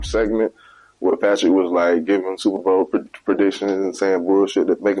segment where Patrick was like giving Super Bowl predictions and saying bullshit,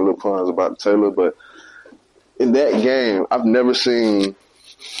 making little puns about Taylor. But in that game, I've never seen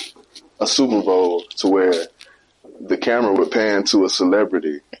a Super Bowl to where the camera would pan to a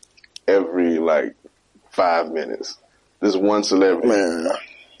celebrity every like 5 minutes. There's one celebrity. Man.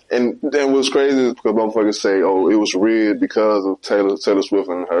 And then what's crazy is because motherfuckers say, oh, it was rigged because of Taylor Swift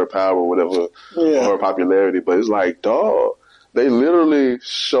and her power or whatever, or her popularity. But it's like, dog, they literally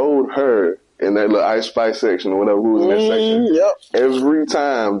showed her in that little Ice Spice section or whatever, who was in that section. Yep. Every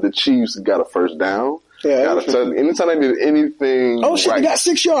time the Chiefs got a first down, got a touch, anytime they did anything oh shit, right, they got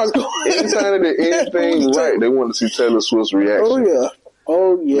 6 yards. anytime they did anything right, they wanted to see Taylor Swift's reaction.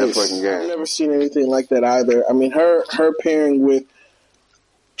 Oh yes. That fucking game. I've never seen anything like that either. I mean, her pairing with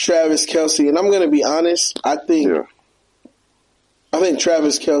Travis Kelce, and I'm going to be honest, I think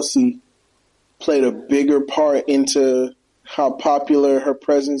Travis Kelce played a bigger part into how popular her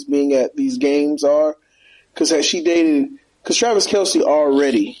presence being at these games are. Because Travis Kelce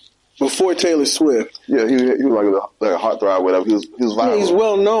already, before Taylor Swift. Yeah, he was like a heartthrob, whatever. He was viral. Yeah, he's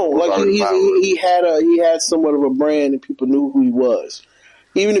well known. Like he had somewhat of a brand and people knew who he was.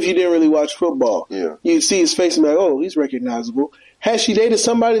 Even if you didn't really watch football. Yeah. You'd see his face and be like, oh, he's recognizable. Had she dated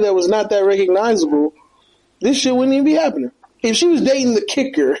somebody that was not that recognizable, this shit wouldn't even be happening. If she was dating the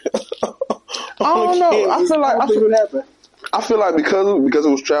kicker, I don't know. I feel like because it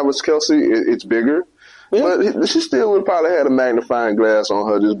was Travis Kelce, it's bigger. Yeah. But she still would probably had a magnifying glass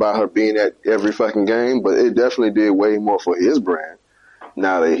on her just by her being at every fucking game. But it definitely did way more for his brand.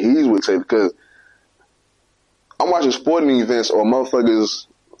 Now that he's with Taylor, because I'm watching sporting events or motherfuckers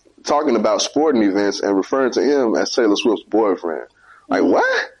talking about sporting events and referring to him as Taylor Swift's boyfriend. Like,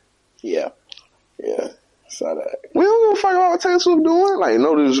 what? Yeah. Saw that. We don't give a fuck about what Taylor Swift doing. Like,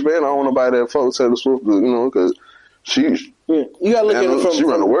 no disrespect, I don't want nobody that fuck with Taylor Swift, because she... Yeah. You gotta look at it she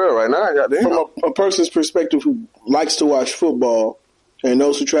run the world right now. Goddamn. From a person's perspective who likes to watch football and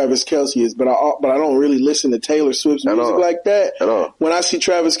knows who Travis Kelce is, but I don't really listen to Taylor Swift's music like that. At all. When I see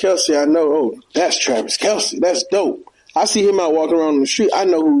Travis Kelce, I know, oh, that's Travis Kelce. That's dope. I see him out walking around the street. I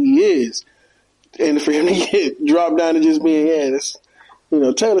know who he is. And for him to get dropped down to just being, that's,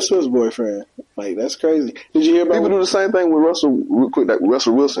 Taylor Swift's boyfriend. Like, that's crazy. Did you hear about people do the same thing with Russell, real quick, like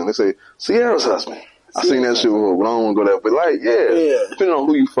Russell Wilson. They say, Sierra's husband. I seen that shit before, but I don't want to go there. But depending on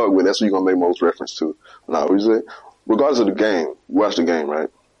who you fuck with, that's who you going to make most reference to. No, what you say? Regardless of the game, you watched the game, right?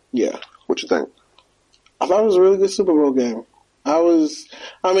 Yeah. What you think? I thought it was a really good Super Bowl game. I feel like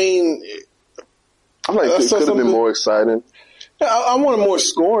it could have been more exciting. I wanted more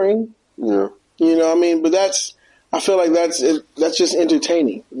scoring. Yeah. But I feel like that's just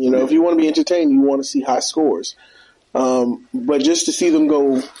entertaining. If you want to be entertained, you want to see high scores. But just to see them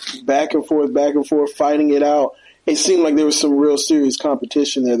go back and forth, fighting it out, it seemed like there was some real serious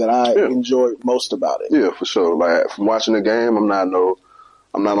competition there that I enjoyed most about it. Yeah, for sure. Like, from watching the game, I'm not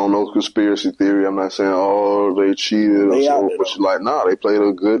on no conspiracy theory. I'm not saying, they cheated or so. But she's like, nah, they played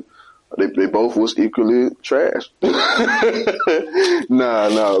a good. They both was equally trash.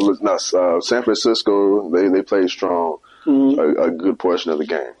 San Francisco, they played strong a good portion of the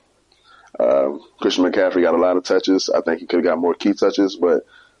game. Christian McCaffrey got a lot of touches. I think he could have got more key touches, but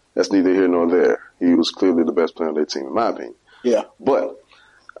that's neither here nor there. He was clearly the best player on their team, in my opinion. Yeah. But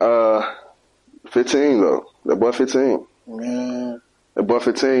 15, though. That boy 15. Man. That boy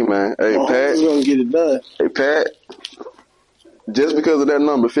 15, man. Hey, Pat. He's going to get it done. Hey, Pat. Just because of that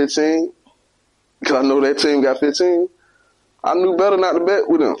number, 15, because I know that team got 15, I knew better not to bet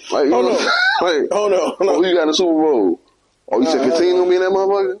with them. Like, no. Who you got in the Super Bowl? Oh, you said 15 gonna be in that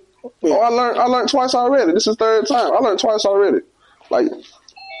motherfucker? Yeah. Oh, I learned twice already. This is third time. I learned twice already. Like,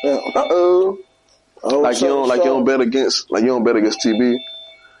 you don't bet against TB.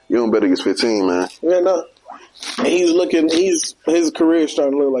 You don't bet against 15, man. Yeah, no. And his career is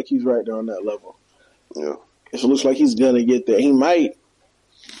starting to look like he's right there on that level. Yeah. It looks like he's gonna get there. He might,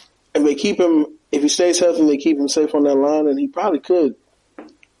 if he stays healthy, they keep him safe on that line, and he probably could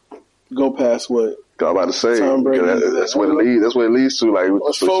go past what. I'm about to say, that's what it leads. That's what it leads to. Like,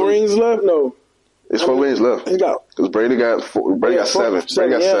 what's 4 rings left? No, it's 4 rings left. Because Brady got 7. Brady got 7.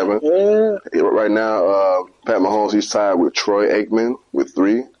 Yeah. Right now, Pat Mahomes, he's tied with Troy Aikman with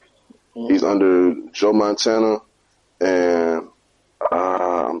 3. He's under Joe Montana, and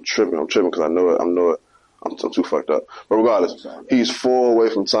I'm tripping because I know it. I'm too fucked up. But regardless, he's 4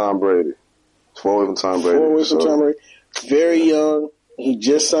 away from Tom Brady. 4 away from Tom Brady. Very young. He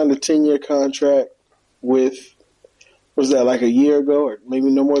just signed a 10-year contract with, was that like a year ago or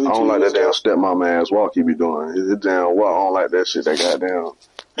maybe no more than 2 years? I don't like that damn stepmom ass walk he be doing. It's damn walk. I don't like that shit. That goddamn.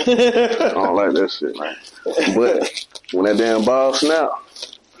 I don't like that shit, man. But when that damn ball snap,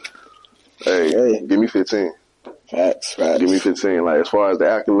 Hey, give me 15. Facts. Give me 15. Like, as far as the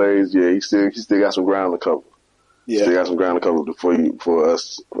accolades, yeah, he still got some ground to cover. Yeah. Still got some ground to cover for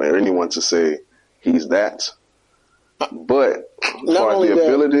us, or anyone to say he's that. But as far as the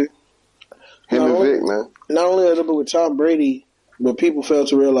ability, him and Vic, man. Not only that, but with Tom Brady, what people fail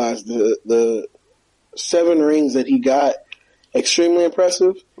to realize, the 7 rings that he got, extremely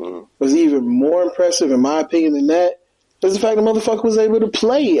impressive. Mm-hmm. Was even more impressive, in my opinion, than that is the fact the motherfucker was able to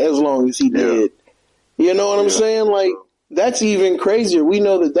play as long as he did. You know what I'm saying? Like, that's even crazier. We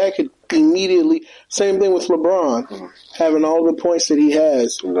know that could immediately, same thing with LeBron, having all the points that he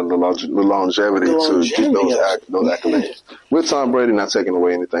has. The longevity to get those accolades. With Tom Brady not taking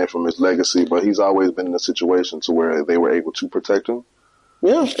away anything from his legacy, but he's always been in a situation to where they were able to protect him.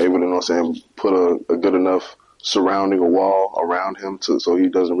 Yeah. Able to, you know what I'm saying, put a good enough surrounding a wall around him so he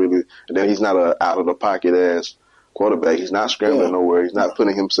doesn't really, and then he's not a out of the pocket ass quarterback. He's not scrambling nowhere. He's not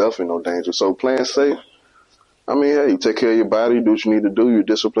putting himself in no danger. So playing safe, I mean, hey, you take care of your body, do what you need to do, you're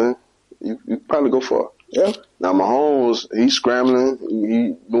disciplined, you probably go far. Yeah. Now Mahomes, he's scrambling,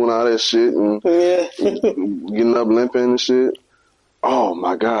 he doing all that shit and getting up limping and shit. Oh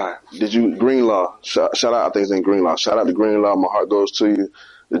my God. Greenlaw, shout out, I think his name Greenlaw. Shout out to Greenlaw, my heart goes to you.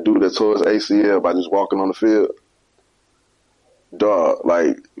 The dude that tore his ACL by just walking on the field. Dog,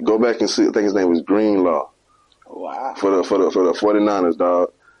 like, go back and see, I think his name was Greenlaw. Wow. For the 49ers,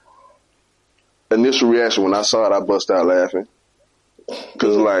 dog. Initial reaction when I saw it, I bust out laughing.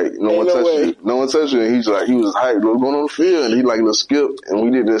 Cause like, no one touched you. And he was hyped, going on the field, and he like a skip, and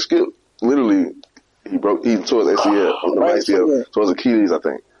we did that skip. Literally, he tore his ACL, ACL, tore his Achilles, I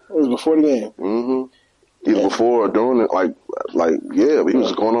think. It was before the game. Mm-hmm. Either before or during it, but he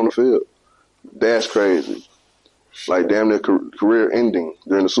was going on the field. That's crazy. Like, damn near career ending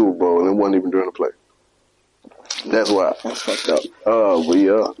during the Super Bowl, and it wasn't even during the play. That's why. That's fucked up. But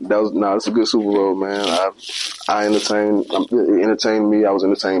yeah, it's a good Super Bowl, man. It entertained me. I was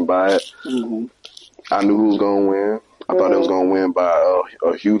entertained by it. Mm-hmm. I knew who was going to win. I thought it was going to win by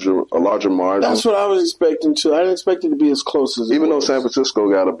a larger margin. That's what I was expecting too. I didn't expect it to be as close as it Even was. Though San Francisco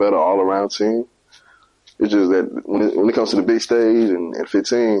got a better all-around team, it's just that when it comes to the big stage and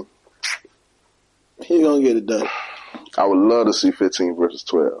 15, he's going to get it done. I would love to see 15 versus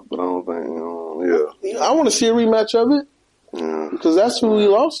 12, but I don't think, I want to see a rematch of it. Yeah. Because that's who we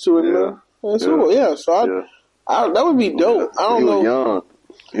lost to. So that would be dope. I don't know.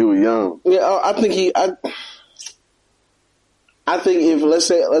 He was young. Yeah, I think if, let's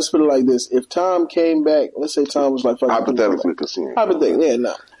put it like this. If Tom came back, let's say Tom was like... Hypothetically,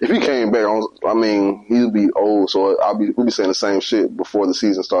 no. If he came back, I mean, he'd be old, so we'll be saying the same shit before the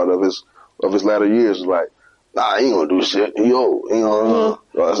season started of his latter years. Like, nah, he ain't gonna do shit. He old.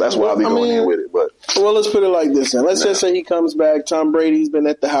 That's why I'll be going in with it. But well, let's put it like this then. Let's just say he comes back. Tom Brady's been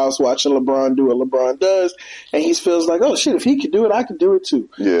at the house watching LeBron do what LeBron does, and he feels like, oh shit, if he could do it, I could do it too.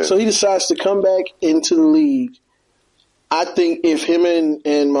 Yeah. So he decides to come back into the league. I think if him and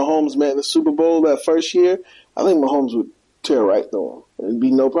Mahomes met in the Super Bowl that first year, I think Mahomes would tear right through him. It'd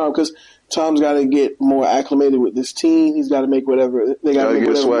be no problem because Tom's got to get more acclimated with this team. He's got to make whatever they got to make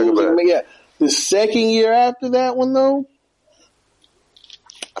whatever moves. Yeah. The second year after that one, though,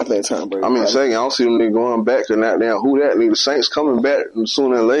 I think Tom Brady. I mean, second, I don't see them going back to that. Now, who that? The Saints coming back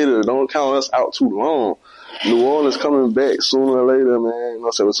sooner or later. Don't count us out too long. New Orleans coming back sooner or later, man. You know what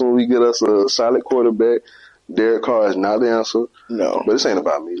I'm saying? As soon as we get us a solid quarterback, Derek Carr is not the answer. No. But this ain't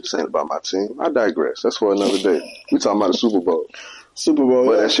about me. This ain't about my team. I digress. That's for another day. We talking about the Super Bowl.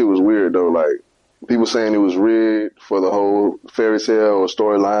 But that shit was weird, though. Like, people saying it was rigged for the whole fairy tale or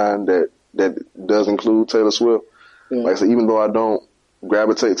storyline that does include Taylor Swift. Yeah. Like I said, even though I don't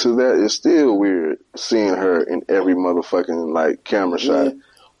gravitate to that, it's still weird seeing her in every motherfucking, camera shot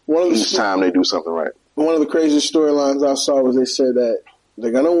each time they do something right. One of the craziest storylines I saw was they said that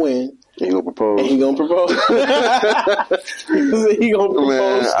they're going to win. He gonna propose. And he gonna propose. He gonna propose.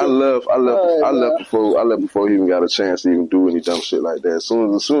 Man, I left before he even got a chance to even do any dumb shit like that. As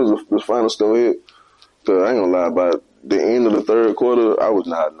soon as the final still hit, cause I ain't gonna lie, by the end of the third quarter, I was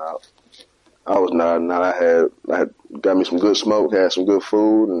nodding out. I had got me some good smoke, had some good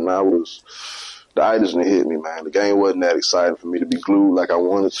food, and the itis didn't hit me, man. The game wasn't that exciting for me to be glued like I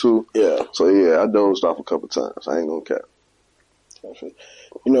wanted to. Yeah. So yeah, I dozed off a couple times. I ain't gonna cap.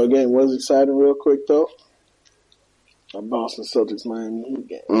 You know, a game was exciting real quick, though. A Boston Celtics Miami Heat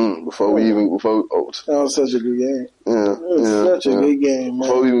game. That was such a good game. Yeah. It was such a good game, man.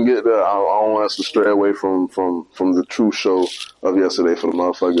 Before we even get there, I don't want us to stray away from the true show of yesterday for the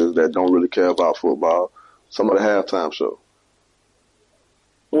motherfuckers that don't really care about football. Some of the halftime show.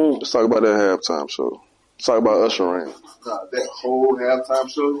 Let's talk about that halftime show. Talk about Usher reign. That whole halftime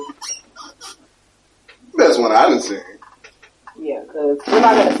show. That's one I didn't see. Yeah, because we're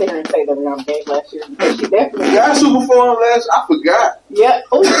not going to sit here and say that we on game last year. Because she definitely got Super Bowl last. I forgot. Yeah.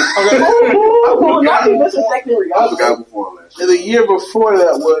 Ooh. I not be disrespecting Rihanna. I forgot before last year. And the year before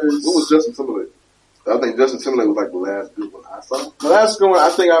that was... It was Justin Timberlake. I think Justin Timberlake was like the last good one I saw. The last good one I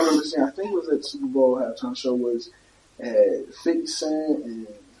think I remember seeing, I think it was at Super Bowl halftime show, was 50 Cent and...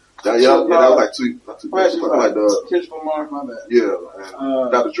 that was like two like the Kendrick Lamar, my bad. Yeah,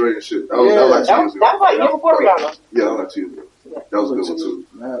 and Dr. Dre and shit. That was like 2 years ago. That was like year before Rihanna. Yeah, that was like 2 years ago. That was a good one too.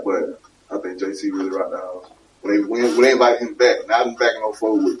 But I think JC really rocked the house. When they invited him back, not in back in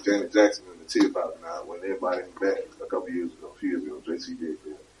 04 with Janet Jackson and the T about it now. When they invited him back a few years ago, JC did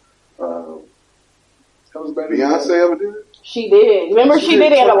that. Beyonce ever did it? She did. Remember, she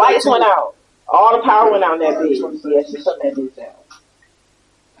did it and the lights went out. All the power went out in that bitch. Yeah, she shut that bitch down.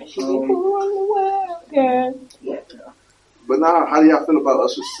 And she did Who Run the World, yeah. But now, how do y'all feel about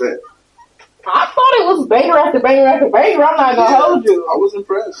Usher's set? I thought it was banger after banger after banger. I'm not gonna hold you. I was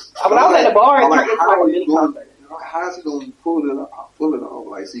impressed. But I was at the bar and it was like a mini concert. How is he gonna pull it off?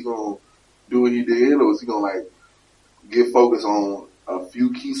 Like, is he gonna do what he did, or is he gonna like get focused on a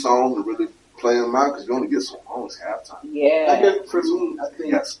few key songs and really play them out? Because you only get so long as halftime. Yeah. I guess for me, I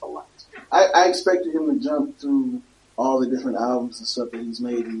think that's a lot. I expected him to jump through all the different albums and stuff that he's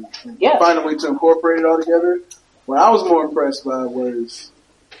made and find a way to incorporate it all together. What I was more impressed by was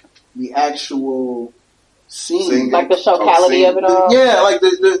the actual scene. Like the showcality of it all? Yeah, like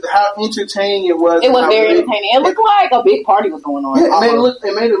the how entertaining it was. It was very entertaining. It looked like a big party was going on. Yeah,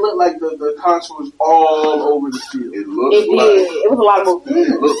 it made it look like the concert was all over the field. It was a lot of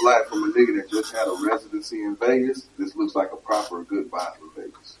movement. It looked like from a nigga that just had a residency in Vegas, this looks like a proper goodbye for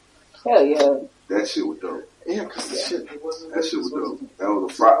Vegas. Hell yeah. That shit was dope. Yeah, because that shit was dope. That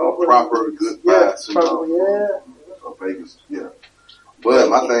was a proper goodbye of Vegas. Yeah. But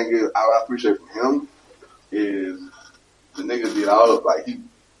my thing is, I appreciate from him is the nigga did all of, like, he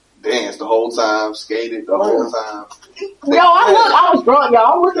danced the whole time, skated the whole time. Yo, I was drunk,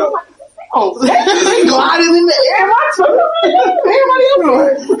 y'all. I was like, oh, they gliding in the air. Everybody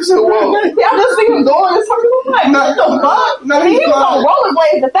else so, whoa. Y'all just see him going and something. I'm like, what the fuck? He was on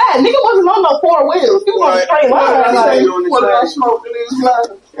rollerblades at that. Nigga wasn't on no 4 wheels. He was on a straight line.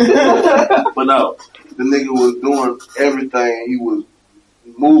 But no, the nigga was doing everything. He was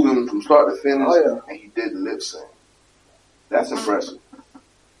moving from start to finish, and he didn't lip sync. That's impressive.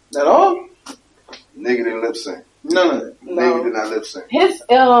 At all? Nigga didn't lip sync. None of it. Nigga did not lip sync. His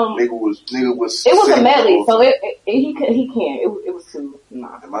nigga was. It was a medley, so he can't. It was too.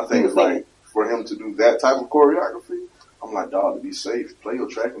 Nah. And my thing is like for him to do that type of choreography, I'm like, dog, to be safe, play your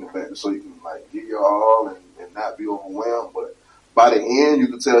track in the back so you can like get your all and not be overwhelmed. But by the end, you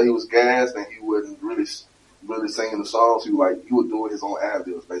could tell he was gassed and he wasn't really singing the songs. He was doing his own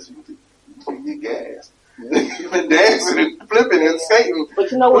ad-libs basically to get gassed. He been dancing and flipping and skating.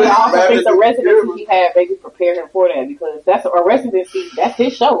 But you know what? I also think the residency he had maybe prepared him for that because that's a residency. That's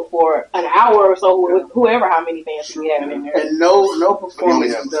his show for an hour or so with whoever, how many fans he had in there. And no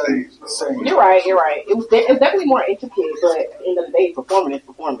performance. You're right. It's definitely more intricate, but at the end of the day, performing is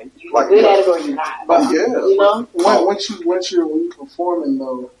performing. You're good at it or you're not. But you know, when you're performing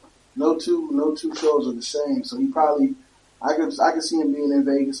though, no two shows are the same. So he probably, I could see him being in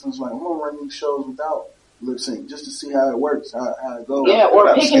Vegas and was like, I'm gonna run these shows without lip sync just to see how it works, how it goes. Yeah,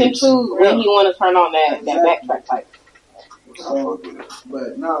 or picking and choose when you want to turn on that backtrack type.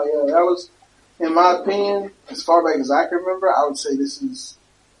 But no, yeah, that was, in my opinion, as far back as I can remember, I would say this is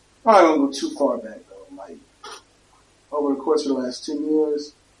probably don't go too far back though. Like over the course of the last 10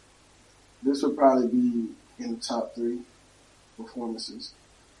 years, this would probably be in the top 3 performances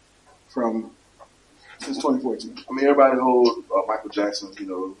since 2014. I mean, everybody holds Michael Jackson,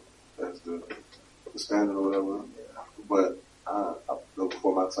 as the standard or whatever. Yeah. But I was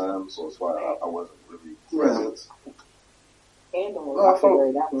before my time, so that's why I wasn't really present. And I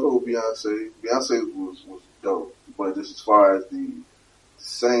thought Beyonce. Beyonce was dope, but just as far as the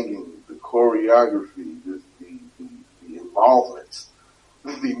singing, the choreography, the involvement,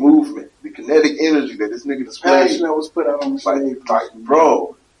 the movement, the kinetic energy that this nigga displayed. Passion that was put out on the stage. Like,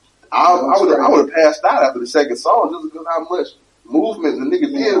 bro, I would have passed out after the second song just because how much movement the nigga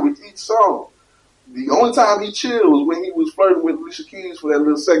did with each song. The only time he chilled was when he was flirting with Alicia Keys for that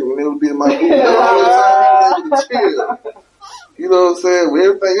little second when they was being my boo. That was the only time he was able to chill. You know what I'm saying? With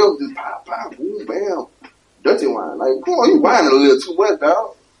everything else, just pop, pop, boom, bam. Dirty wine. Like, come on, you whining a little too much,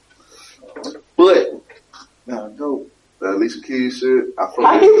 dog. But, dope. The Alicia Keys shit,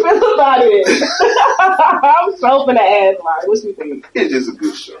 how you feel about it? I'm so finna ask, like, what you think? It's just a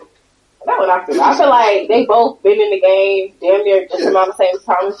good show. That's what I feel. I feel like they both been in the game damn near just about the same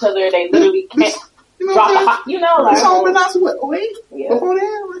time as each other. They literally can't drop the hot, like. It's all been out to what, 08? Yeah. Before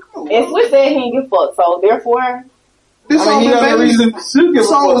then? Like, come on. And Swiss said he didn't give a fuck, so therefore. This song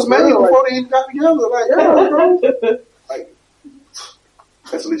was made before they even got together. Like, yeah, bro. Like,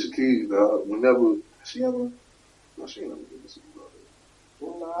 that's Alicia Keys, dog. Whenever she ever, no, she ain't never been to Super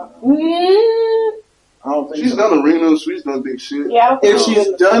Bowl. I don't think she's done arenas. She's done big shit. Yeah, if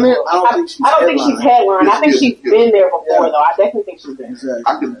she's done it, I don't think she's headlined. I think she's been there before, though. I definitely think she's been. Exactly.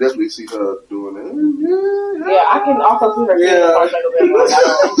 I can definitely see her doing it. Yeah, I can also see her doing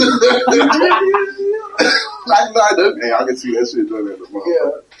I can see that shit doing it.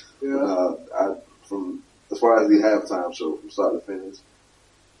 From as far as the halftime show, from start to finish,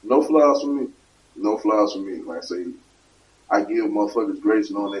 no flaws for me. No flaws for me. Like I say, I give motherfuckers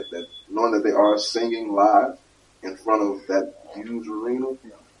grace knowing that they are singing live in front of that huge arena.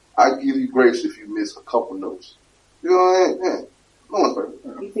 I give you grace if you miss a couple notes. You know what I mean? Yeah. No one's perfect.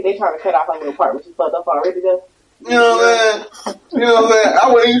 You see, they trying to cut off like the part which you fucked up already, though. You know what I'm saying? You know what I'm saying? I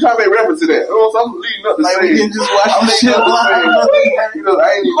wasn't even trying to make reference to that. So I'm leading up to like say. We can just watch the shit. You know,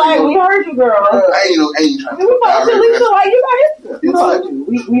 I ain't even. Like, we heard you, girl. I ain't trying to. We talked to Lisa like, you got it.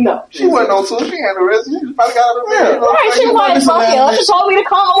 We know. She wasn't on tour. She had the rest. She probably got out of there. Right, she was like, fuck you. She told me to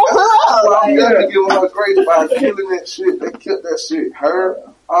come on her up. You gotta give her grace by killing that shit. They killed that shit. Her,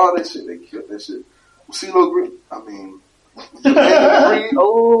 all that shit. They killed that shit. CeeLo Green. I mean.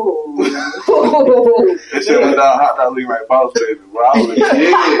 Oh. That shit went down hot dog league right boss baby. Bro, I was dead.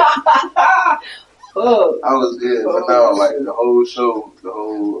 I was dead. But now, like, the whole show, the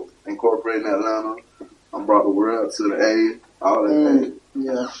whole incorporating Atlanta, I brought the world to the A, all that.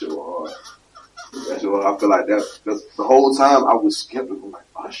 Yeah. That shit was hard. That shit was, I feel like that's the whole time I was skeptical. Like,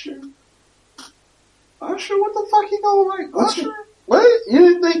 Usher, what the fuck he going like? Usher? What? You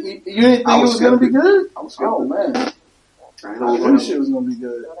didn't think it was gonna be good? I was skeptical. Oh man. I knew shit was gonna be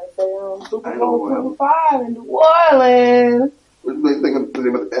good. Super Bowl 25 in New Orleans. What do you think they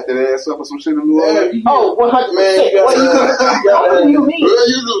about to act that ass up or some shit in New Orleans? Oh, 100%. What do you mean? Well,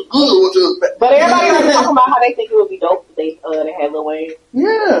 you look good. But everybody was talking about how they think it would be dope if they had Lil Wayne.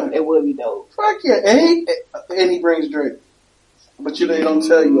 Yeah. It would be dope. Fuck yeah. And he brings Drake. But they don't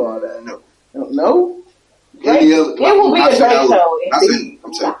tell you all that. No. No? It will be a great show.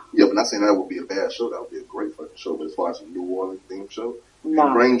 But not saying that would be a bad show. That would be a great fucking show. But as far as a New Orleans themed show,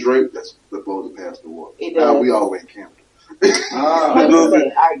 bring Drake, that blows it past New Orleans. Now we all in Camden.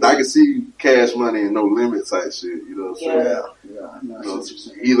 I can see Cash Money and No Limit type shit. You know what I'm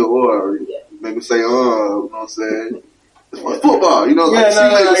saying? Either or. Maybe say, you know what I'm saying? It's my football. You know what I'm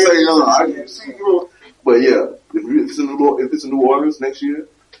saying? I can see, But yeah, if it's in New Orleans next year,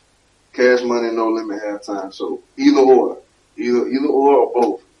 Cash Money and No Limit halftime show. Either or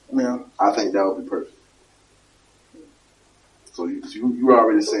both. Yeah. I think that would be perfect. So you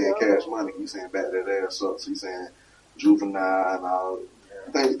already saying Cash Money, you saying back that ass up, so you saying Juvenile and all.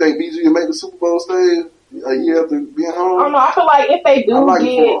 You think BG will make the Super Bowl stage a year after being home? I don't know. I feel like if they do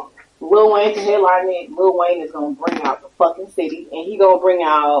get Lil Wayne to headline it, Lil Wayne is gonna bring out the fucking city, and he gonna bring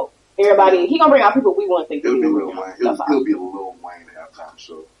out everybody. He gonna bring out people we wouldn't think. It'll be Lil Wayne. It'll be a Lil Wayne halftime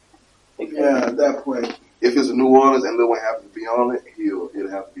show. Yeah, at that point. If it's in New Orleans and Lil Wayne happens to be on it, it'll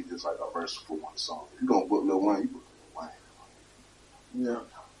have to be just like a verse for one song. If you're gonna book Lil Wayne, you book Lil Wayne. Yeah.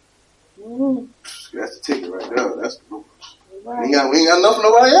 Mm-hmm. That's the ticket right there. That's the we ain't got enough for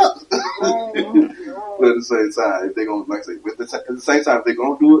nobody else. But at the same time, if they gonna at the same time if they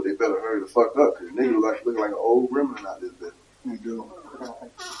gonna do it, they better hurry the fuck up because niggas looking like an old gremlin out this bitch. You do.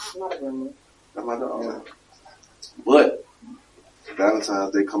 Not a gremlin. That's my dog. Yeah. But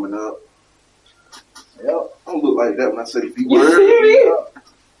Valentine's Day coming up. Yep. Don't look like that when I say the word.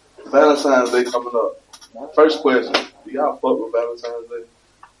 Valentine's Day coming up. First question: do y'all fuck with Valentine's Day?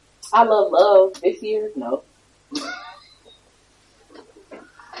 I love this year. No.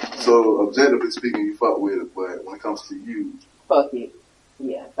 So, objectively speaking, you fuck with it, but when it comes to you, fuck it.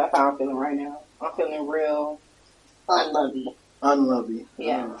 Yeah, that's how I'm feeling right now. I'm feeling real unlovey.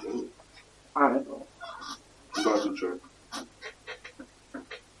 Yeah. Honestly. You got some church.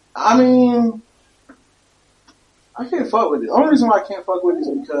 I mean, I can't fuck with it. The only reason why I can't fuck with it is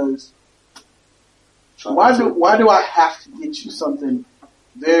because why do I have to get you something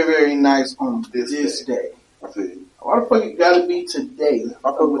very, very nice on this day? I feel you. Why the fuck it gotta be today?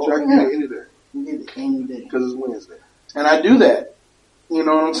 I fuck with you. I can get it any day. You get it any day. Because it's Wednesday. And I do that. You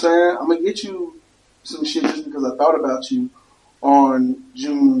know what I'm saying? I'm gonna get you some shit just because I thought about you on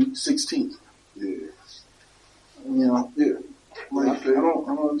June 16th. Yeah. You know? Yeah. Like, I don't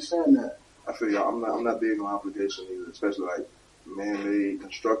understand that. I feel y'all. I'm not big on obligation either, especially like man-made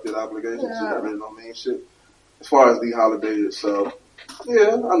constructed obligations. Yeah. So that really don't mean shit. As far as the holiday itself,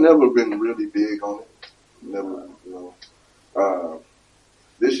 yeah, I've never been really big on it. Never,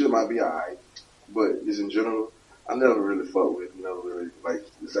 this year might be alright, but just in general, I never really fuck with it. Never really, like,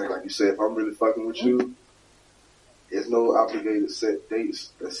 exactly like you said, if I'm really fucking with you, there's no obligated set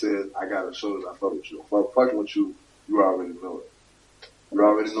dates that says I gotta show that I fuck with you. If I'm fucking with you, you already know it. You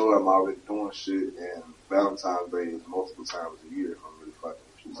already know I'm already doing shit, and Valentine's Day is multiple times a year if I'm really fucking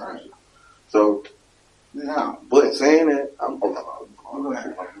with you. Right. So, yeah. But saying that,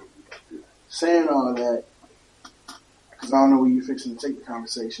 saying all that, because I don't know where you're fixing to take the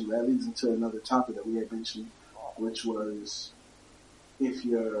conversation, but that leads into another topic that we had mentioned, which was if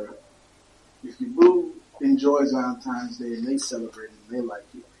your boo enjoys Valentine's Day and they celebrate it and they like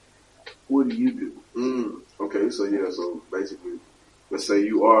it, what do you do? Okay, so basically, let's say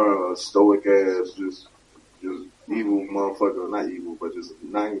you are a stoic ass, just evil motherfucker, not evil, but just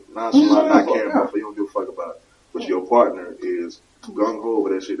not caring about, you don't give a fuck about it. But your partner is gung ho over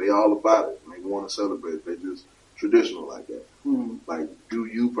that shit. They all about it and they want to celebrate. They just traditional like that. Like, do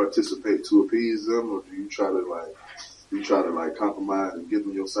you participate to appease them, or do you try to compromise and give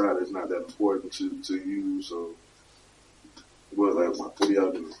them your side? It's not that important to you. So, what do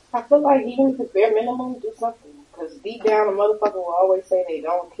y'all do? I feel like even if it's bare minimum, do something. Because deep down, a motherfucker will always say they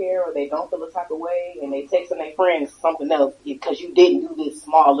don't care or they don't feel the type of way, and they texting their friends something else because you didn't do this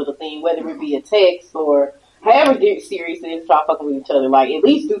small little thing, whether it be a text or however serious it is, try fucking with each other. Like, at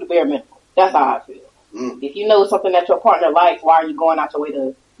least do the bare minimum. That's how I feel. If you know something that your partner likes, why are you going out your way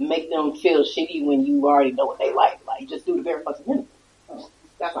to make them feel shitty when you already know what they like? Like, just do the bare fucking minimum.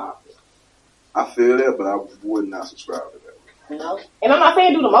 That's how I feel. I feel that, but I would not subscribe to that. You know? And I'm not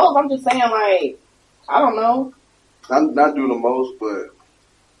saying do the most. I'm just saying, like, I don't know. Not do the most, but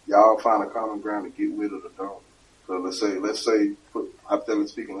y'all find a common ground to get with it or don't. So let's say, hypothetically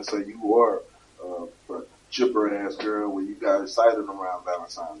speaking, let's say you are a chipper ass girl where you got excited around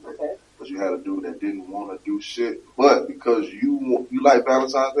Valentine's Day, okay, but you had a dude that didn't want to do shit, but because you like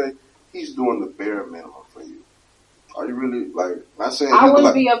Valentine's Day, he's doing the bare minimum for you. Are you really, like, not saying... I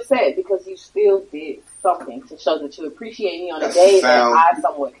wouldn't be upset because you still did something to show that you appreciate me on a day that I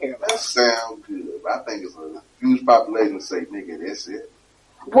somewhat care about. That sounds good. I think it's a huge population to say, nigga, that's it.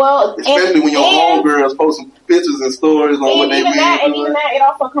 Well, especially when your homegirls posting pictures and stories on what they mean. And even that, it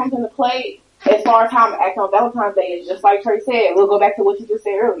also comes into play as far as how I'm acting on Valentine's Day. Is just like Trey said, we'll go back to what you just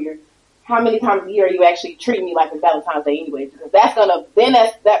said earlier. How many times a year are you actually treating me like it's Valentine's Day anyway? Because that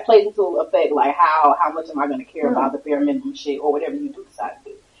plays into effect, like how much am I going to care about the bare minimum shit or whatever you do decide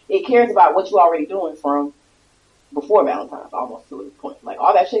to do. It cares about what you already doing from before Valentine's, almost to a point. Like,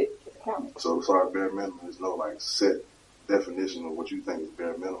 all that shit is counting. So far, bare minimum is no, like, set definition of what you think is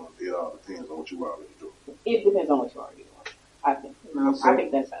bare minimum. It all depends on what you already do. It depends on what you already do, I think. No, so I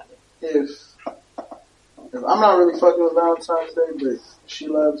think that's valid. If I'm not really fucking with Valentine's Day, but she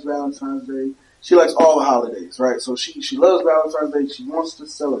loves Valentine's Day. She likes all the holidays, right? So she loves Valentine's Day. She wants to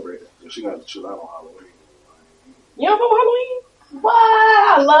celebrate it. Yeah, she got to chill out on Halloween. You don't go Halloween?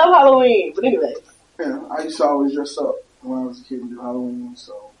 What? I love Halloween. But anyways. Yeah, I used to always dress up when I was a kid and do Halloween.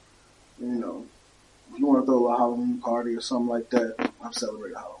 So, you know, if you want to throw a little Halloween party or something like that, I'm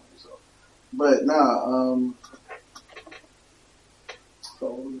celebrating Halloween. So, but so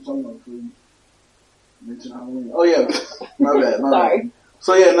what was I talking about before you mentioned Halloween? Oh yeah, my bad. Sorry. Bad.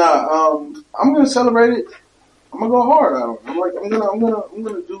 So yeah, I'm gonna celebrate it. I'm gonna go hard on it. I'm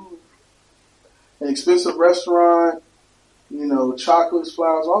gonna do an expensive restaurant. You know, chocolates,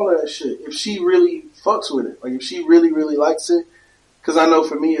 flowers, all of that shit. If she really fucks with it, like if she really, really likes it, because I know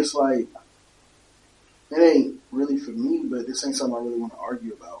for me it's like it ain't really for me, but this ain't something I really want to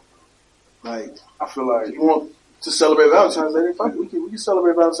argue about. Like, I feel like if you want to celebrate Valentine's Day, fuck, we can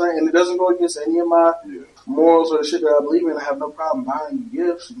celebrate Valentine's Day, and it doesn't go against any of my morals or the shit that I believe in. I have no problem buying you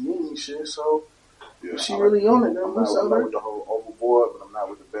gifts and getting you shit. So if she really on it, then I'm not with the whole overboard, but I'm not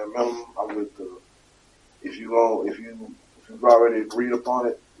with the bare minimum. I'm with the if you've already agreed upon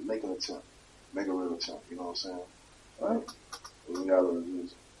it, make an attempt. Make a real attempt. You know what I'm saying? Right? And you gotta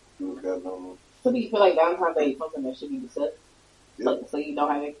just do what you gotta do. So do you feel like Valentine's Day is something that should be discussed? Yep. So you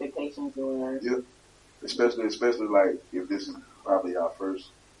don't have expectations or... Yep. Especially like if this is probably our first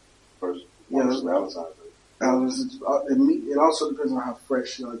Valentine's Day. It also depends on how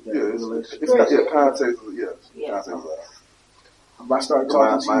fresh you like that relationship. Context. Yes. Context. If I start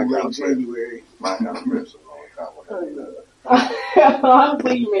talking to you late January, my kind of fresh.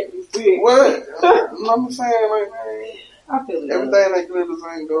 Honestly, you make me sick. What? I'm saying, like, man, I feel it. Everything that glitters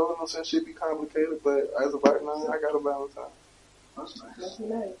ain't gold. No sense shit be complicated, but as of right now, I got a Valentine. That's nice. That's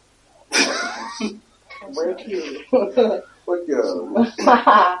nice. Real cute. Fuck y'all.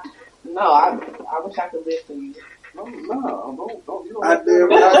 No, I wish I could live for you. No, don't. You don't I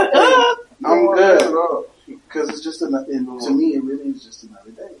did. I'm good. Because it's just another, to me, it really is just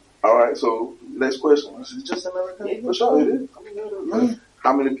another day. All right, so next question. It's just another day. For sure, it is.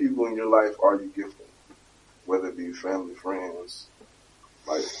 How many people in your life are you gifting? Whether it be family, friends.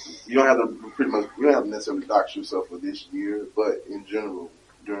 Like, you don't have to necessarily dox yourself for this year, but in general,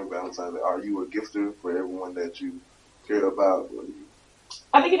 during Valentine's Day, are you a gifter for everyone that you care about?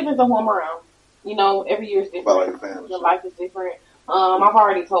 I think it depends on who I'm around. You know, every year is different. Your life is different. I've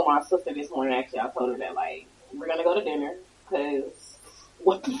already told my sister this morning, actually. I told her that, like, we're going to go to dinner, because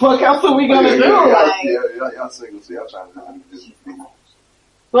what the fuck else are we going to do? Y'all single, so y'all trying to do this.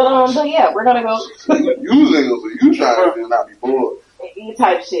 But yeah, we're going to go. You single, so you trying to just not be bored.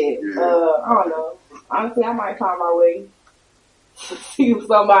 Type shit. Yeah. I don't know. Honestly, I might find my way. See what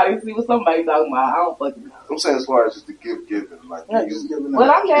somebody's talking about. I don't fucking know. I'm saying as far as just the gift giving, like yeah, you giving but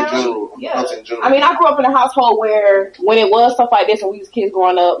I'm down. In general. Yeah. I mean, I grew up in a household where when it was stuff like this, when we was kids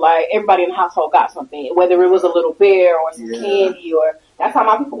growing up, like everybody in the household got something, whether it was a little bear or some candy, or that's how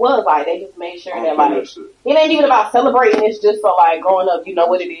my people was. Like they just made sure that like it ain't even about celebrating. It's just so like growing up, you know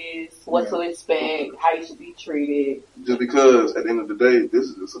what it is, what to expect, how you should be treated. Just because at the end of the day, this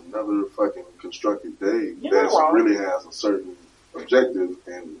is just another fucking constructed day that really has a certain objective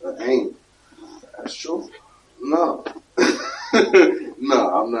and aim. That's true. No. No,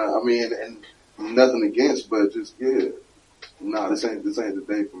 I'm not. I mean, and nothing against, but just, this ain't the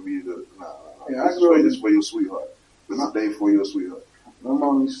day for me to, this for your sweetheart. This is the day for your sweetheart. My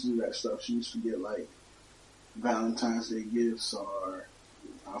mom used to do that stuff. She used to get, like, Valentine's Day gifts or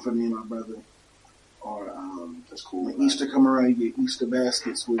for me and my brother. Or, that's cool. When Easter come around, you get Easter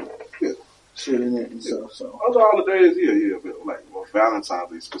baskets with shit in it and stuff. So other holidays, but like Valentine's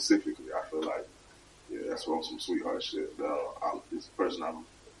Day specifically, I feel like that's on some sweetheart shit. It's the person I'm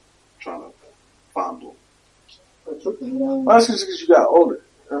trying to fondle. Well, that's because you got older.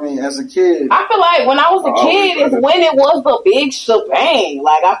 I mean, as a kid, I feel like when I was a kid is when it was the big shebang.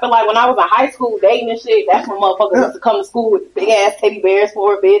 Like I feel like when I was in high school dating and shit, that's when motherfuckers used to come to school with big ass teddy bears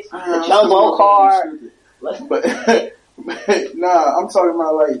for a bitch, the jumbo car. But nah, I'm talking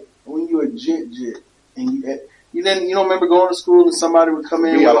about like when you a jit, and you don't remember going to school and somebody would come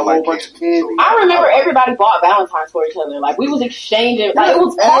in with a whole bunch of candy. I remember everybody bought Valentines for each other. Like we was exchanging, like it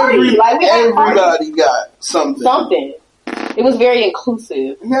was party. Like everybody got something. It was very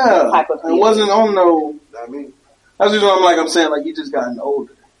inclusive. Yeah, type of thing. It wasn't on no. I mean, that's just what I'm saying like you just gotten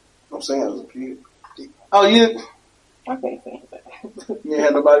older. I'm saying as a kid. Oh, you. I can't say that. You ain't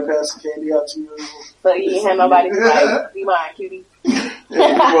had nobody pass the candy out to you. So you ain't had nobody like, be mine, cutie.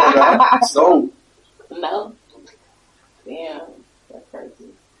 So. No. Damn, that's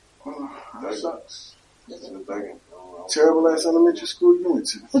crazy. That sucks. Terrible ass elementary school you went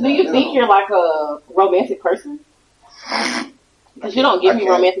to. So do you think you're like a romantic person? Because you don't give me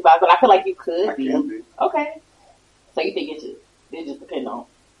romantic vibes, but I feel like you could be. Okay. So you think it just depends on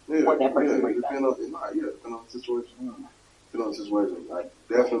what that person brings up? Depend on the situation. Depend on the situation. I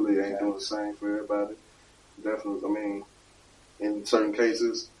definitely ain't doing the same for everybody. Definitely, I mean, in certain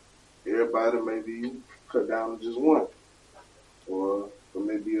cases, everybody may be cut down to just one. Or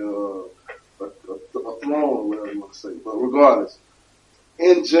maybe a throne, or whatever you want to say. But regardless,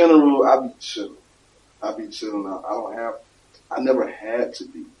 in general, I be chilling. I never had to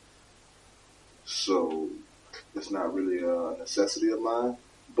be. So it's not really a necessity of mine.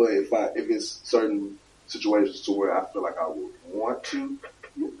 But if it's certain situations to where I feel like I would want to,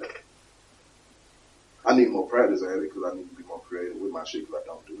 I need more practice at it because I need to be more creative with my shit because I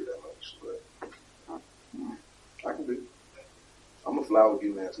don't do it that much. But I can do it. I'm a flower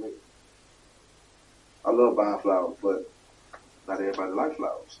giving ass nigga. I love buying flowers, but not everybody likes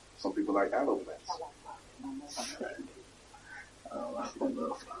flowers. Some people like aloe plants. I love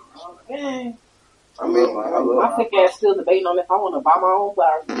flowers. Okay. I love my sick ass still debating on if I want to buy my own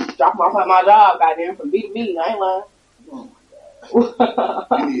flowers. Drop them off at my job, goddamn, from B to B. I ain't lying. Oh my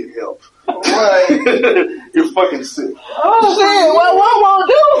God. You need help. Right. You're fucking sick. Oh shit, what won't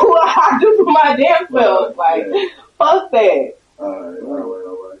do? I do for my damn self. Like, fuck that.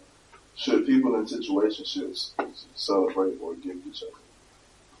 Alright. Should people in situationships celebrate or give each other?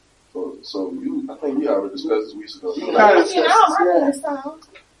 So I think we already discussed this weeks ago.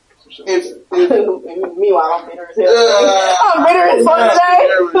 Meanwhile, I'm bitter as hell. I'm bitter as fuck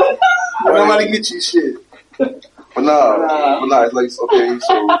today. Nobody get you shit. But no, it's like, okay,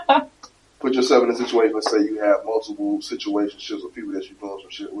 so put yourself in a situation, let's say you have multiple situationships with people that you're doing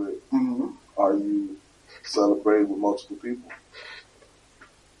some shit with. Mm-hmm. Are you celebrating with multiple people?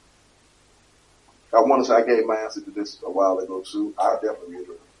 I want to say I gave my answer to this a while ago too. I definitely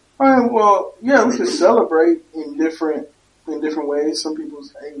agree. All right, well, yeah, we should celebrate in different ways. Some people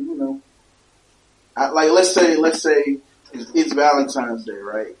say, you know, let's say it's Valentine's Day,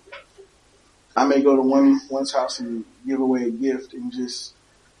 right? I may go to one's house and give away a gift and just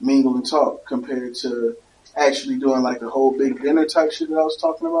mingle and talk, compared to actually doing like a whole big dinner type shit that I was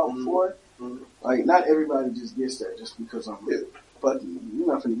talking about before. Mm-hmm. Like, not everybody just gets that just because I'm here. But you're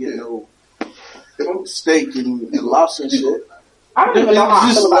not gonna get no steak and lobster and shit. I don't even know how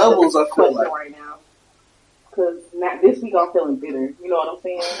I feel about levels this question right now. Because this week I'm feeling bitter. You know what I'm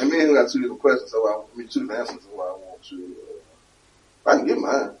saying? I mean, we got two different questions, so two different answers. So I want to. I can get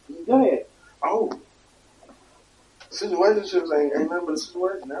mine. Go ahead. Oh, situationships ain't nothing but a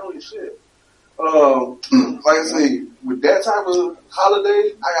situation. That only shit. Like I say, with that type of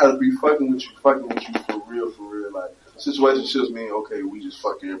holiday, I gotta be fucking with you for real. Like, situationships mean, okay, we just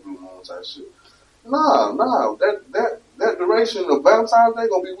fuck every blue moon type shit. Nah. That duration of Valentine's Day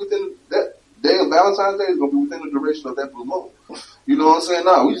gonna be within that day of Valentine's Day is gonna be within the duration of that blue moon. You know what I'm saying?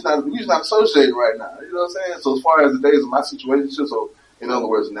 No, we just not associated right now. You know what I'm saying? So as far as the days of my situation, so in other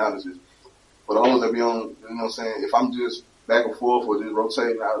words, analysis. For the hoes that be on, you know what I'm saying? If I'm just back and forth or just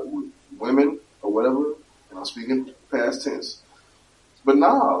rotating out with women or whatever, and I'm speaking past tense. But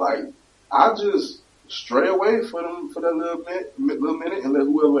nah, like, I just stray away for that little minute and let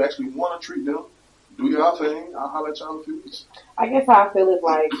whoever actually want to treat them do y'all thing. I'll holler at y'all in a few weeks. I guess how I feel is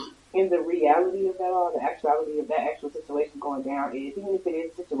like, in the reality of that all, the actuality of that actual situation going down is, even if it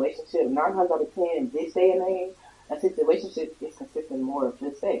is a situationship, 9 times out of 10 in this day and age, a situationship is consisting more of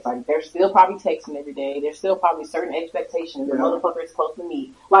just sex. Like, they're still probably texting every day. There's still probably certain expectations the motherfucker is supposed to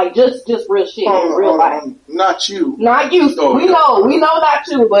meet. Like, just real shit in real life. Not you. Not you. Oh, we know not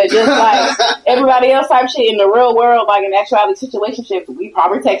you, but just like everybody else type shit in the real world, like in actuality situationships, we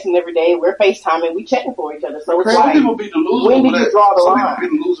probably texting every day. We're FaceTiming. We checking for each other. So it's some like, people be delusional. when did you draw the line? Some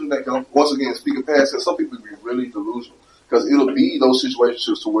people be delusional that, once again, speaking past it, some people be really delusional. Because it'll be those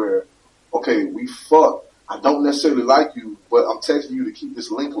situationships to where, okay, we fuck. I don't necessarily like you, but I'm texting you to keep this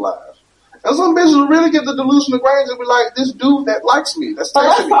link alive. And some bitches will really get the delusional brains and be like, this dude that likes me, that's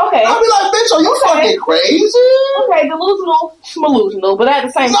texting me. Okay. I'll be like, bitch, are you fucking crazy? Okay, delusional, schmaloosional, but at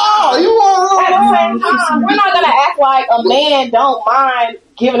the same time, we're not gonna act like a man don't mind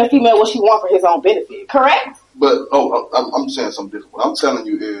giving a female what she wants for his own benefit, correct? But, I'm saying something different. What I'm telling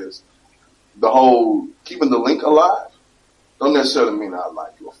you is, the whole keeping the link alive don't necessarily mean I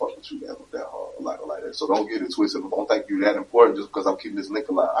like you or fuck with you that hard, like that. So don't get it twisted. Don't think you're that important just because I'm keeping this link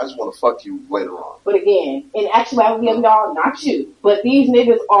alive. I just want to fuck you later on. But again, in actuality, y'all, not you, but these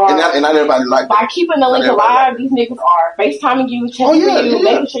niggas are. And not everybody like by that. Keeping the link alive, these niggas are FaceTiming you, checking for you,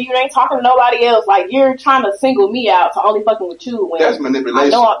 making sure you ain't talking to nobody else. Like, you're trying to single me out to only fucking with you. When that's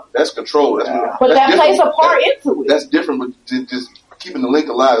manipulation. That's control. But that plays a part into it. That's different with just keeping the link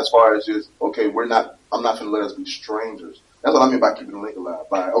alive as far as just, okay, I'm not going to let us be strangers. That's what I mean by keeping the link alive.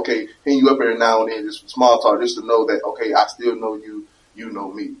 By, okay, hitting you up every now and then, just small talk, just to know that, okay, I still know you, you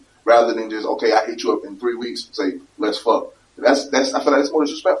know me. Rather than just, okay, I hit you up in 3 weeks, say, let's fuck. I feel like that's more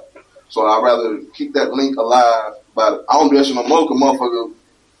disrespectful. So I'd rather keep that link alive, but I don't do that shit no more, cause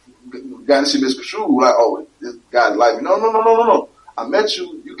motherfucker got this shit misconstrued, like, oh, this guy's like me. No. I met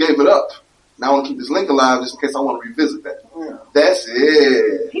you, you gave it up. Now I want to keep this link alive just in case I want to revisit that. Yeah. That's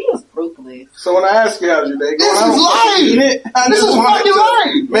it. He is ruthless. So when I ask you how's your day going, this is life. This is fucking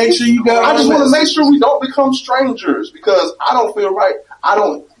life. Make sure you got. I just want to make sure we don't become strangers because I don't feel right.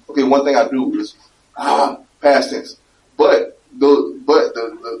 Okay, one thing I do is past tense, but the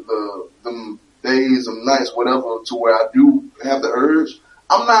days and nights, whatever, to where I do have the urge,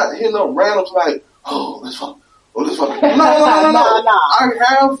 I'm not hitting up randoms like, oh, let's fuck. Oh, this fucking no. I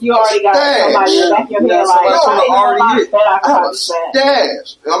have. You already got somebody in the back of your head like, I have a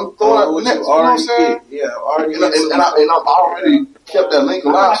stash. I'm throwing out next. You know what I'm saying? Yeah, already. And I've already kept that link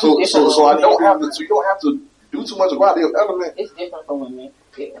alive, so I don't have to. So you don't have to do too much about the element. It's different for women.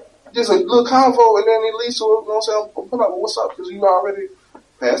 Yeah. Just a little convo, and then it leads to, you know what I'm saying? I'm like, what's up? Because you already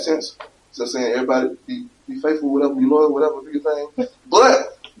past tense. So saying everybody be faithful, whatever you loyal, whatever do your thing,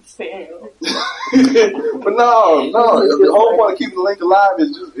 but. But no. The whole point of keeping the link alive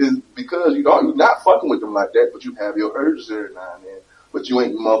is because you're not fucking with them like that, but you have your urges every now and then. But you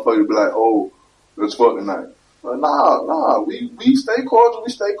ain't the motherfucker to be like, oh, let's fuck tonight. But nah. We stay cordial,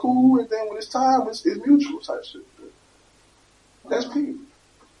 we stay cool, and then when it's time, it's mutual type shit. That's peace.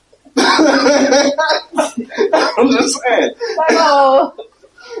 I'm just saying.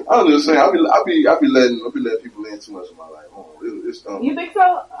 I'm just saying. I be letting people in too much of my life. You think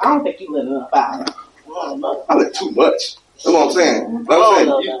so? I don't think you let enough out. I let too much. That's what I'm saying.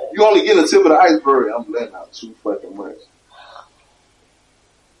 You only get the tip of the iceberg. I'm letting out too fucking much.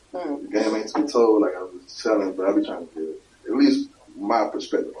 The game ain't to be told like I was telling, but I be trying to get at least my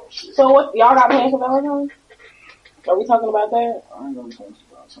perspective on shit. So what? Y'all got plans for Valentine's? Are we talking about that? I ain't got no plans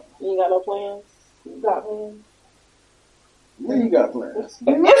for Valentine's. You ain't got no plans? You got plans? Yeah, you got plans. It's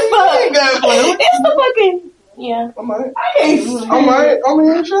the fucking, yeah. I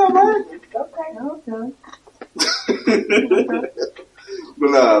mean, sure, I might. Okay. But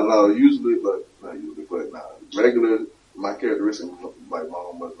usually, regular, my characteristics, like my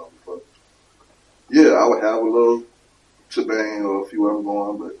own mother before. Yeah, I would have a little shebang or a few of them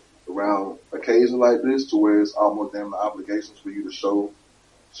going, but around occasions like this, to where it's almost damn the obligations for you to show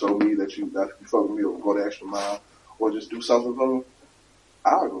me that you fuck with me or go the extra mile or just do something for me,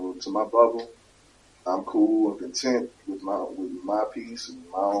 I'll go to my bubble. I'm cool and content with my peace and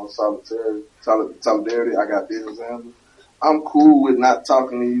my own solidarity. I got business handle. I'm cool with not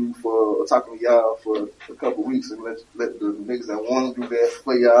talking to y'all for a couple weeks and let the niggas that want to do that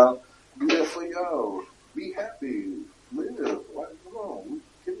for y'all do that for y'all. Be happy, live. Come on,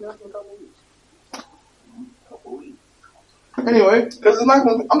 get me out in a couple weeks. Anyway, because it's not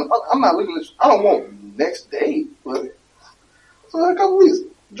gonna. I'm not looking at. I don't want next day, but so a couple weeks.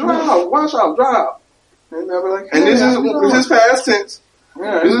 Drive, wash off, drive. And this is past tense.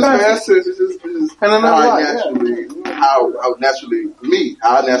 Yeah, this is past tense. This is how I naturally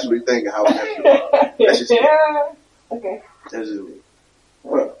think and how I naturally. That's just me. Okay. That's just me.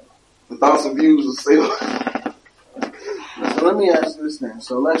 Well, the thoughts and views are still. So let me ask this then.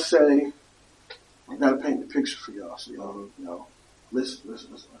 So let's say I gotta paint the picture for y'all. So y'all, listen.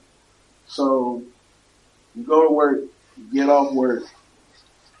 So you go to work, you get off work.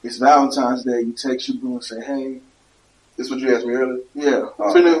 It's Valentine's Day. You text your boo and say, "Hey." This what you asked me earlier? Yeah.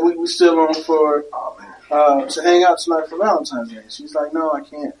 We still on for to hang out tonight for Valentine's Day. She's like, "No, I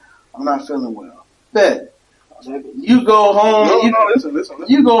can't. I'm not feeling well." Bet. You go home. Listen.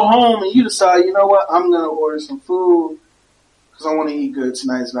 You go home and you decide, you know what? I'm gonna order some food because I want to eat good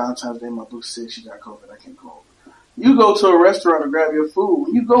tonight. It's Valentine's Day. My boo sick. She got COVID. I can't go over. You go to a restaurant to grab your food.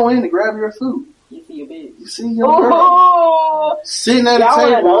 When you go in to grab your food, you see your bitch. You see your girl sitting at the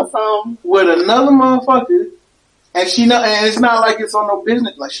table with another motherfucker, and and it's not like it's on no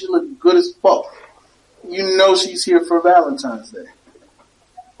business. Like she look good as fuck. You know she's here for Valentine's Day.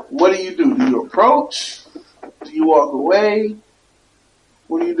 What do? Do you approach? Do you walk away?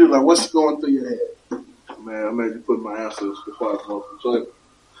 What do you do? Like what's going through your head? Man, I made you put my answers before I come from.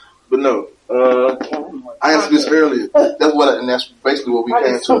 But no, I answered this earlier. That's basically what we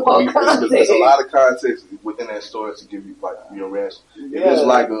came to. There's a lot of context within that story to give you like your reaction. If it's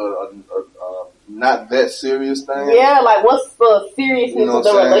like a not that serious thing. Yeah, like what's the seriousness of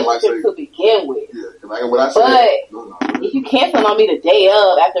the relationship to begin with? Yeah, like what I said. But if you cancel on me the day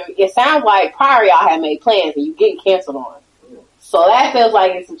of, after it sounds like prior y'all had made plans and you getting canceled on. Yeah. So that feels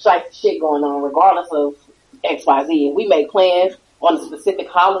like it's some shit going on, regardless of XYZ. If we make plans on a specific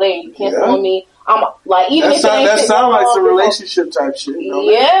holiday and you cancel on me, I'm like, even that sounds like some relationship type shit.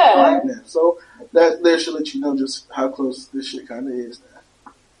 Yeah. So that should let you know just how close this shit kind of is.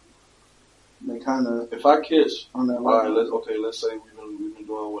 They kind of. If I catch on that, all right, let's say we've been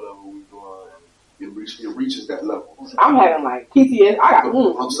doing whatever we're doing, it reaches that level. I'm having like PTSD. I'm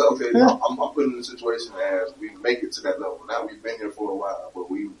putting in a situation as we make it to that level. Now we've been here for a while, but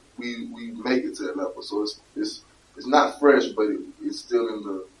we make it to that level. So it's not fresh, but it's still in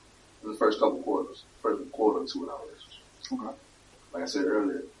the first couple quarters, first quarter or two in our relationship. Okay. Like I said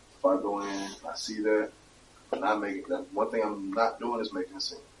earlier, if I go in, I see that, and I make it. That one thing I'm not doing is making a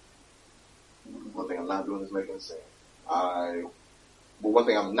scene. One thing I'm not doing is making a scene. But one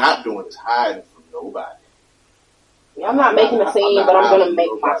thing I'm not doing is hiding from nobody. Yeah, I'm not making a scene, but I'm gonna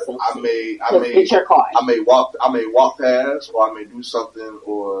make myself. I may walk past, or I may do something,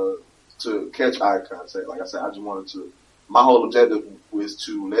 or to catch eye contact. Like I said, I just wanted to. My whole objective was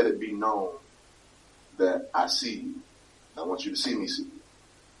to let it be known that I see you. I want you to see me see you,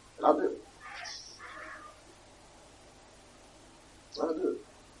 and I did.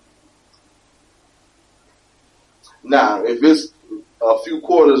 Now, if it's a few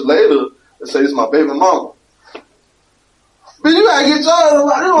quarters later, let's say it's my baby mama. But you gotta get y'all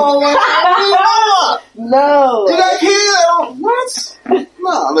No. You got kids? What?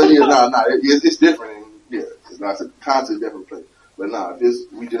 No. It's different. Yeah, it's not the concept different place. But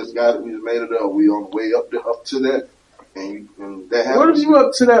we just made it up. We on the way up to that, and that happens. What if you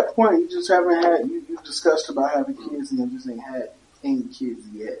up to that point? You just haven't had. You discussed about having kids, and you just ain't had any kids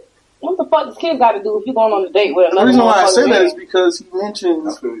yet. What the fuck does kids got to do if you're going on a date with another? The reason why I say that is because he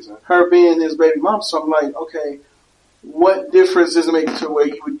mentions her being his baby mom. So I'm like, okay, what difference does it make to where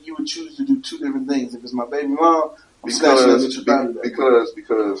you would choose to do two different things? If it's my baby mom, because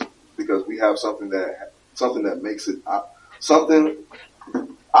we have something that makes it something.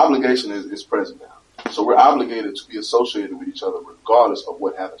 Obligation is present now. So we're obligated to be associated with each other regardless of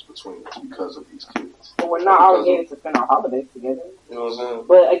what happens between us because of these kids. But we're not obligated to spend our holidays together. You know what I'm saying?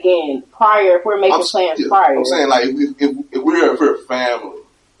 But again, if we're making plans prior. I'm saying, like, if we're a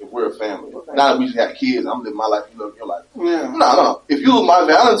family, okay. Now that we got kids, I'm living my life, you live your life. Yeah. No. If you was my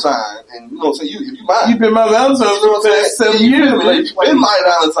Valentine, and you know what I'm saying, if you mine. You've been my Valentine for the past 7 years. You've been my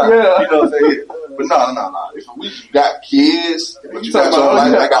Valentine. Yeah. You know what I'm saying? But no. If we got kids, but you got your own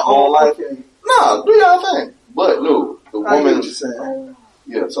life, I got my own life. No, do your thing. But no, the woman.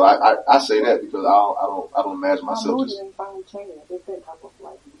 Yeah, so I say that because I don't imagine myself just.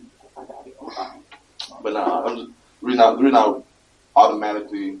 But no, I'm just reason I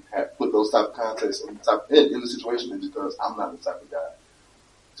automatically have put those type of contexts in the situation is because I'm not the type of guy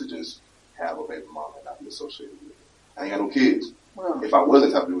to just have a baby mom and not be associated with it. I ain't got no kids. Well, if I was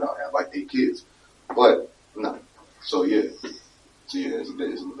the type of dude, I'd have like 8 kids. But no, so yeah,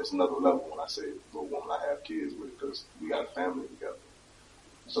 it's another level when I say the woman I have kids with because we got a family together.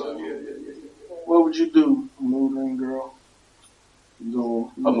 So yeah. What would you do, mood girl? I'm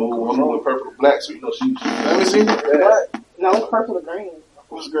moving purple or black, so you know she. Let me see. What? No, it's purple or green.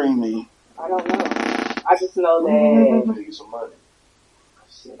 What's green mean? I don't know. I just know that. Get some money.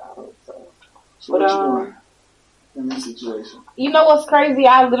 Shit, I hope so. So what you doing in this situation? You know what's crazy?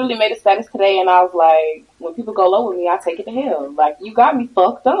 I literally made a status today, and I was like, when people go low with me, I take it to hell. Like, you got me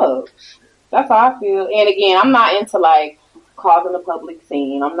fucked up. That's how I feel. And again, I'm not into like causing a public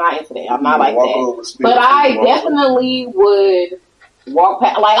scene. I'm not into that. I'm not like that. But I definitely would walk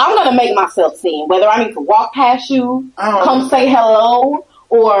past. Like, I'm gonna make myself seen. Whether I need to walk past you, come say hello,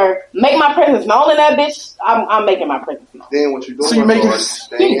 or make my presence known in that bitch, I'm making my presence known. Then what you doing? So you making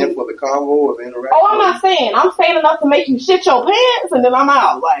staying in for the convo or the interaction? Oh, I'm not saying. I'm saying enough to make you shit your pants and then I'm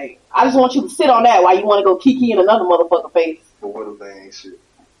out. Like, I just want you to sit on that while you want to go kiki in another motherfucker face. But what if they ain't shit?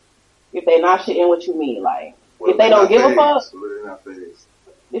 If they not shitting, what you mean? Like, if they don't give a fuck?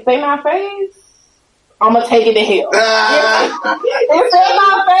 If they not phased, I'm gonna take it to hell. If they're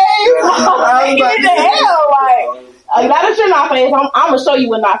not phased, I'm gonna take it to hell. Like, now that you're not phased, I'm gonna show you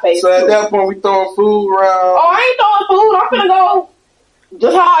what not phased. So at that point, we throwing food around. Oh, I ain't throwing food. I'm finna go,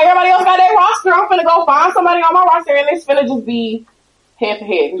 just how everybody else got their roster, I'm finna go find somebody on my roster and it's finna just be head to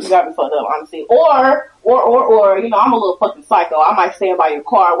head. You got me fucked up, honestly. Or, you know, I'm a little fucking psycho. I might stand by your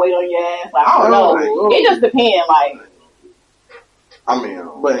car, wait on your ass. Like, I don't know. It just depends. Like, I mean,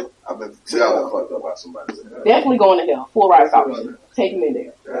 but I've been fucked up by somebody. Definitely going to hell. Full rights option. Take him in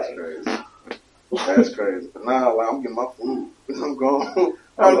there. That's crazy. That's crazy. But now, like, I'm getting my food. I'm going.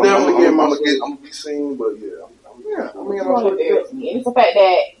 I'm definitely getting my food. I'm gonna be seen, but yeah. And it's the fact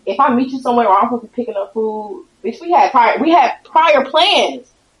that if I meet you somewhere where I'm supposed to be picking up food, bitch, we had prior plans.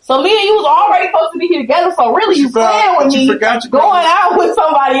 So me and you was already supposed to be here together. So really, you playing with me, going out with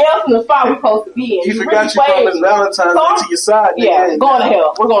somebody else in the spot we're supposed to be in. You forgot you promised Valentine's to your side. Yeah, going to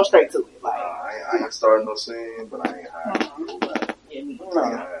hell. We're going straight to it. Like, I ain't starting no scene, but I ain't hiding. Yeah, me too.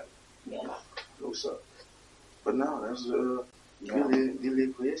 Yeah. What's up? But no, that's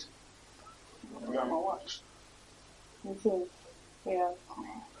good question. I got my watch. Me too. Yeah.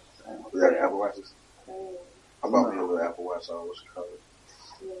 We got Apple Watches. I bought me a little Apple Watch. I don't know what you call it.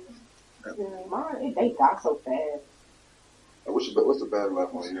 Mine, they die so fast. What's the battery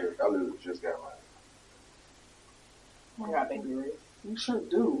life on yours? I literally just got mine. I got baby wrist. You sure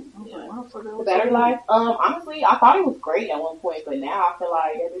do. Yeah. The battery life, honestly, I thought it was great at one point, but now I feel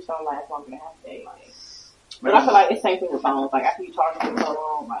like that bitch don't last longer than half a day. Like, but I feel like it's the same thing with phones. Like, after you charge it for so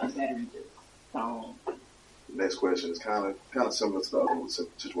long, like, the battery just don't. Next question is kind of similar to the other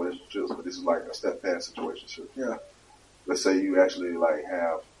situationships, but this is like a step past situationship. Yeah. Let's say you actually like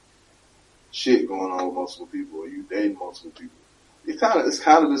have shit going on with multiple people, or you dating multiple people. It's kind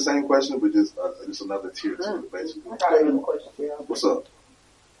of the same question, but just another tier to it, basically. I got another question for y'all. What's up?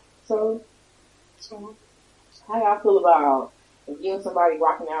 So how y'all feel about if you and somebody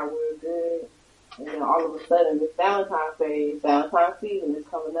rocking out real good, and then all of a sudden this Valentine's season is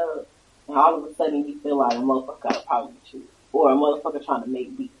coming up, and all of a sudden you feel like a motherfucker got a problem with you, or a motherfucker trying to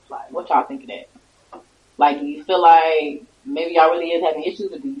make beats? Like, what y'all think of that? Like, do you feel like maybe y'all really is having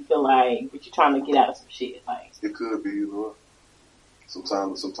issues, or do you feel like that you're trying to get out of some shit? Like, it could be, you know.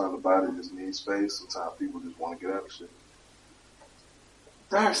 Sometimes the body just needs space. Sometimes people just want to get out of shit.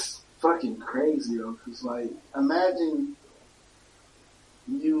 That's fucking crazy, though. Cause like, imagine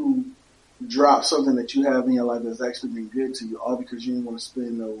you drop something that you have in your life that's actually been good to you, all because you didn't want to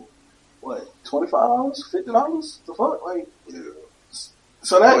spend no what, $25, $50? The fuck, like. Yeah.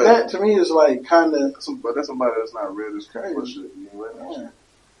 So that to me is like kind of. But that's somebody that's not real. It's crazy. Shit, yeah.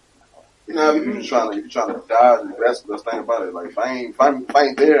 If you're trying to dodge it, that's the thing about it. Like if I ain't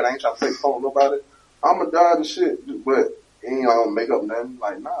there and I ain't trying to take phone about it, I'ma dodge the shit. But ain't gonna make up nothing.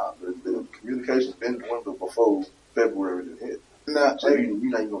 Like nah, the communication's been dwindled before February didn't hit. Nah, so you're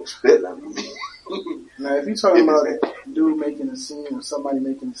not even gonna expect that. Now if you're talking about dude making a scene or somebody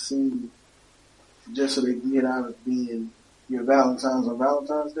making a scene just so they can get out of being your Valentines on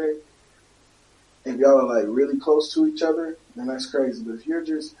Valentine's Day, if y'all are like really close to each other, then that's crazy. But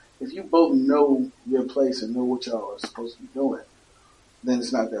if you both know your place and know what y'all are supposed to be doing, then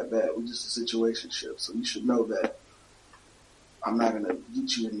it's not that bad. We're just a situationship, so you should know that I'm not gonna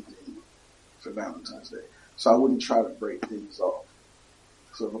get you anything for Valentine's Day. So I wouldn't try to break things off.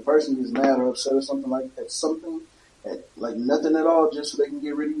 So if a person gets mad or upset or something like that, like nothing at all, just so they can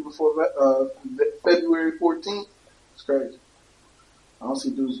get rid of you before February 14th, it's crazy. I don't see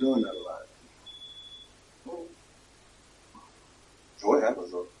dudes doing that a lot. What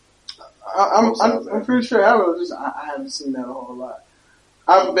happens though? I'm pretty sure I haven't seen that a whole lot.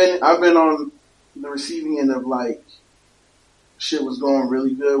 I've been on the receiving end of like shit was going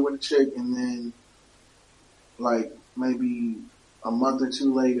really good with a chick, and then like maybe a month or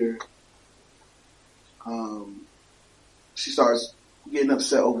two later, she starts getting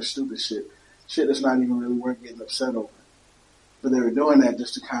upset over stupid shit that's not even really worth getting upset over. But they were doing that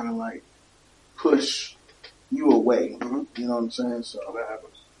just to kind of like push you away. Mm-hmm. You know what I'm saying? So that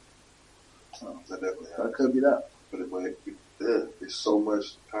happens. That definitely happens. That could be that. But there's so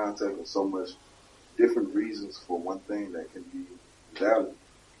much contact and so much different reasons for one thing that can be valid.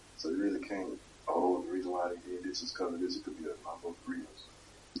 So you really can't. Oh, the reason why they did this is because of this. It could be a number of reasons.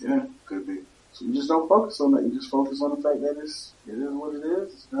 Yeah, could be. So you just don't focus on that. You just focus on the fact that it is what it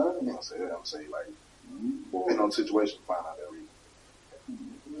is. It's done. I'm gonna say that. I'm saying like, depending on the situation, find out that reason.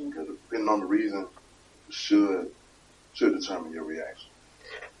 Because depending on the reason, should determine your reaction.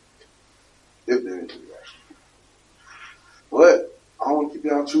 If there is a reaction. But I don't want to keep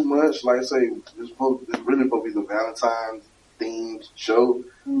y'all too much. Like I say, this really supposed to be the Valentine's themed show,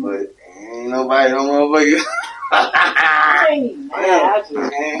 but ain't nobody motherfucker.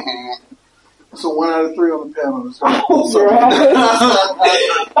 So 1 out of 3 on the panel. Like I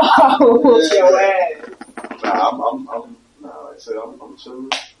said, I'm chilling.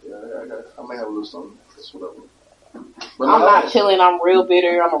 Yeah, I may have a little something. That's whatever. But I'm not chilling. I'm real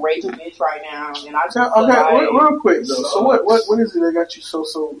bitter. I'm a raging bitch right now, and I just real quick though. So what is it that got you so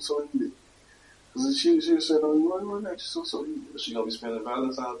heated? Because she was saying, what got you so heated? She gonna be spending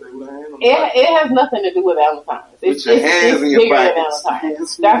Valentine's Day with her hand on the pocket? It has nothing to do with Valentine's. It's hands in your bigger than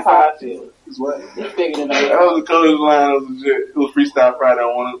Valentine's. That's how I feel. It's what? It's bigger than Valentine's. That was the coolest line of legit. It was Freestyle Friday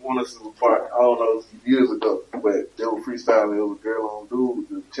on one of us apart. I don't know, it was years ago, but they were freestyling. It was a girl on dude.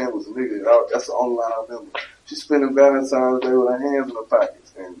 The champ was a nigga. That's the only line I remember. She's spending Valentine's Day with her hands in her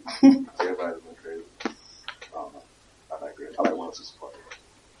pockets, and everybody's been crazy. I don't know. I like great. I like one of us apart.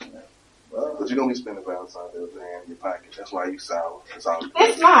 But you don't be spending Valentine's Day with your hand in your pocket. That's why you sour. It's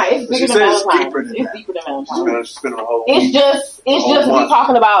not. It's bigger than Valentine's. It's deeper than Valentine's. She's spending a whole week. It's just we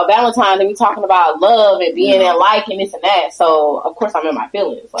talking about Valentine's and we talking about love and being in like and this and that. So of course I'm in my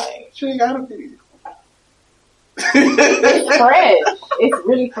feelings. Like she ain't got a feelings. It's fresh. It's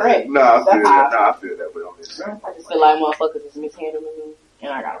really fresh. I feel that. But I just feel like motherfuckers is mishandling me,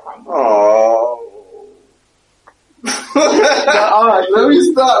 and I got a problem. Oh. Alright, let me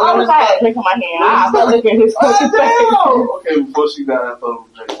stop. I was like drinking my hand. I was looking at his fucking face. Okay, before she died, I thought I was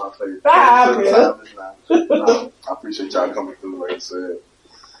drinking my face. I appreciate y'all coming through. Like I said,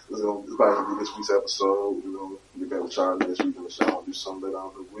 it's probably gonna be this week's episode. We're gonna get back with y'all next week on the show. I'll do something later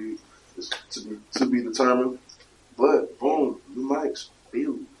on the week. It's to be determined. But boom, new mics.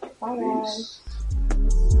 Peace.